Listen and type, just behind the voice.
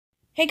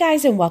Hey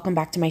guys, and welcome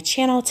back to my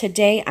channel.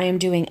 Today I am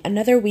doing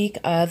another week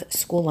of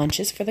school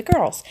lunches for the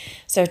girls.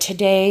 So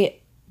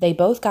today they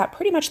both got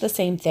pretty much the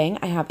same thing.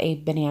 I have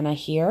a banana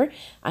here.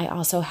 I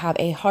also have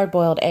a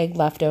hard-boiled egg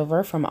left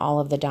over from all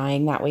of the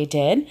dyeing that we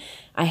did.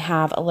 I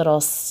have a little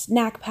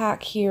snack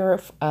pack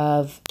here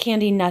of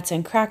candy, nuts,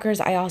 and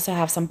crackers. I also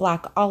have some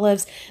black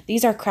olives.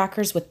 These are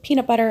crackers with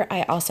peanut butter.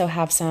 I also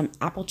have some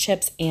apple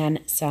chips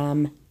and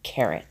some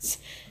carrots.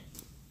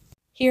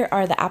 Here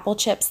are the apple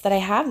chips that I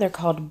have. They're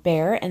called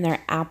Bear, and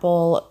they're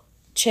apple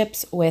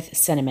chips with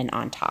cinnamon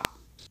on top.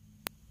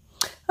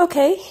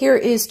 Okay, here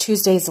is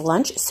Tuesday's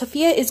lunch.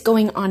 Sophia is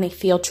going on a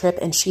field trip,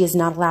 and she is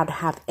not allowed to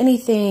have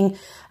anything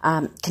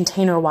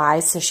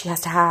container-wise, so she has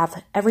to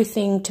have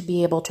everything to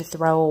be able to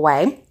throw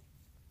away.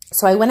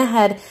 So I went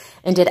ahead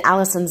and did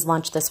Allison's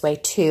lunch this way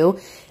too.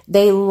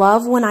 They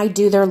love when I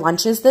do their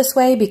lunches this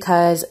way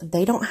because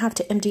they don't have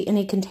to empty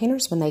any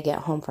containers when they get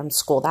home from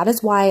school. That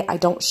is why I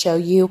don't show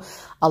you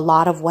a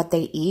lot of what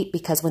they eat,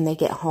 because when they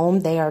get home,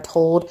 they are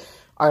told,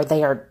 or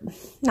they are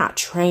not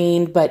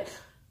trained, but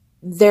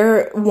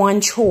their one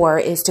chore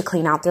is to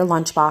clean out their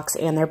lunchbox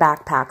and their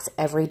backpacks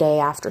every day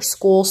after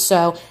school.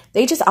 So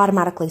they just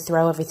automatically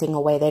throw everything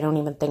away. They don't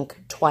even think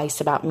twice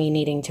about me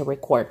needing to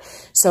record.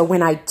 So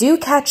when I do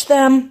catch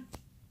them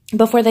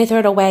before they throw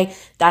it away,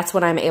 that's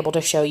when I'm able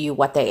to show you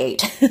what they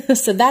ate.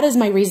 So that is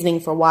my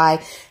reasoning for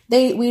why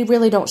we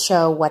really don't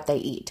show what they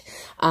eat.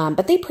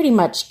 But they pretty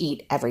much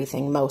eat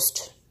everything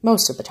most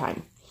of the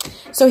time.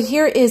 So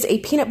here is a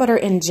peanut butter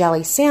and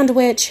jelly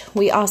sandwich.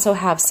 We also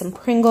have some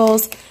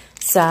Pringles,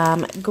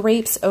 some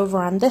grapes over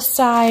on this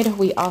side.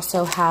 We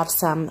also have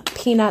some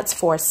peanuts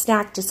for a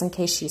snack, just in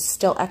case she's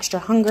still extra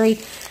hungry.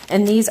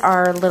 And these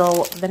are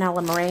little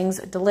vanilla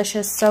meringues.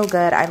 Delicious, so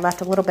good. I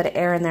left a little bit of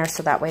air in there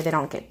so that way they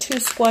don't get too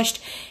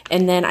squished.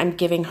 And then I'm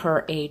giving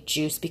her a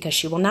juice because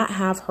she will not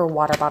have her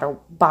water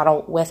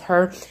bottle with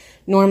her.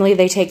 Normally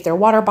they take their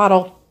water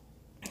bottle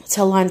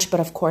to lunch, but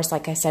of course,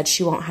 like I said,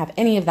 she won't have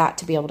any of that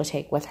to be able to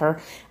take with her.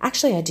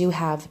 Actually, I do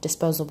have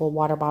disposable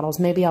water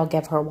bottles. Maybe I'll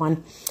give her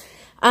one.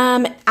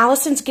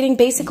 Allison's getting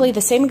basically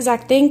the same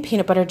exact thing,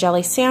 peanut butter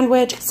jelly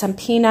sandwich, some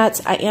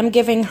peanuts. I am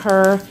giving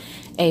her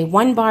a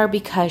 1 bar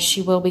because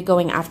she will be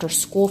going after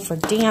school for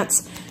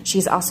dance.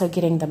 She's also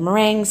getting the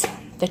meringues,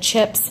 the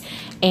chips,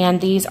 and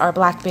these are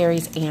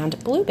blackberries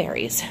and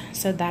blueberries.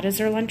 So that is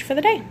her lunch for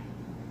the day.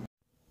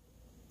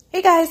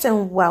 Hey guys,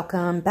 and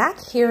welcome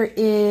back. Here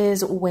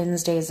is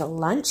Wednesday's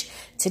lunch.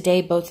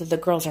 Today, both of the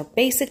girls are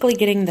basically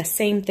getting the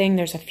same thing.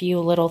 There's a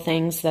few little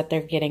things that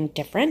they're getting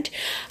different.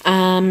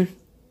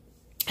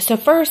 So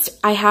first,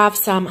 I have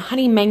some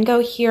honey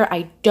mango here.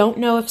 I don't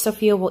know if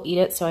Sophia will eat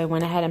it, so I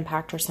went ahead and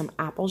packed her some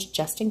apples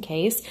just in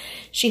case.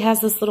 She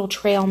has this little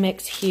trail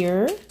mix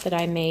here that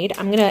I made.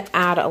 I'm going to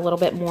add a little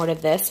bit more to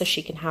this so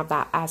she can have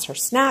that as her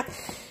snack.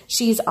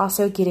 She's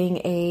also getting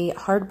a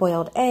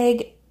hard-boiled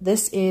egg.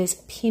 This is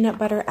peanut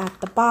butter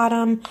at the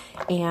bottom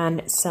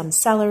and some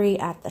celery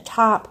at the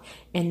top,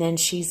 and then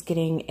she's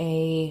getting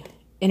a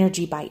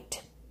energy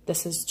bite.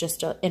 This is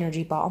just an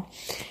energy ball.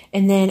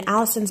 And then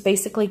Allison's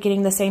basically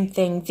getting the same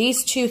thing.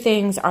 These two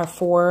things are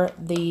for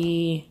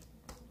the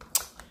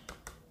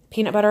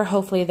peanut butter.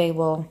 Hopefully they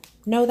will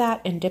know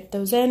that and dip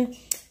those in.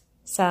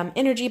 Some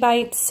energy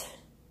bites,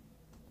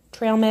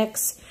 trail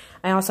mix.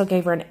 I also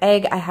gave her an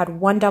egg. I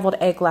had 1 deviled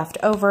egg left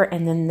over,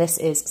 and then this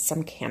is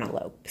some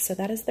cantaloupe. So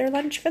that is their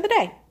lunch for the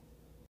day.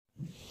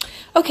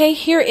 Okay,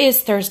 here is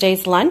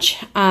Thursday's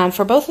lunch.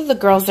 For both of the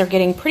girls, they're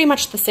getting pretty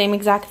much the same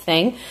exact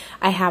thing.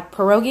 I have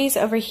pierogies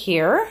over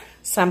here,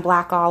 some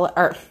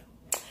blackberries,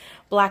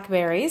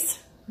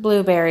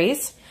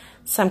 blueberries,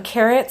 some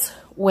carrots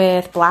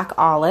with black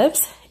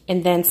olives,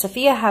 and then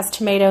Sophia has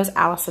tomatoes.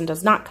 Allison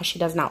does not because she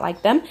does not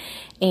like them,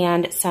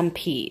 and some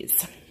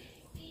peas.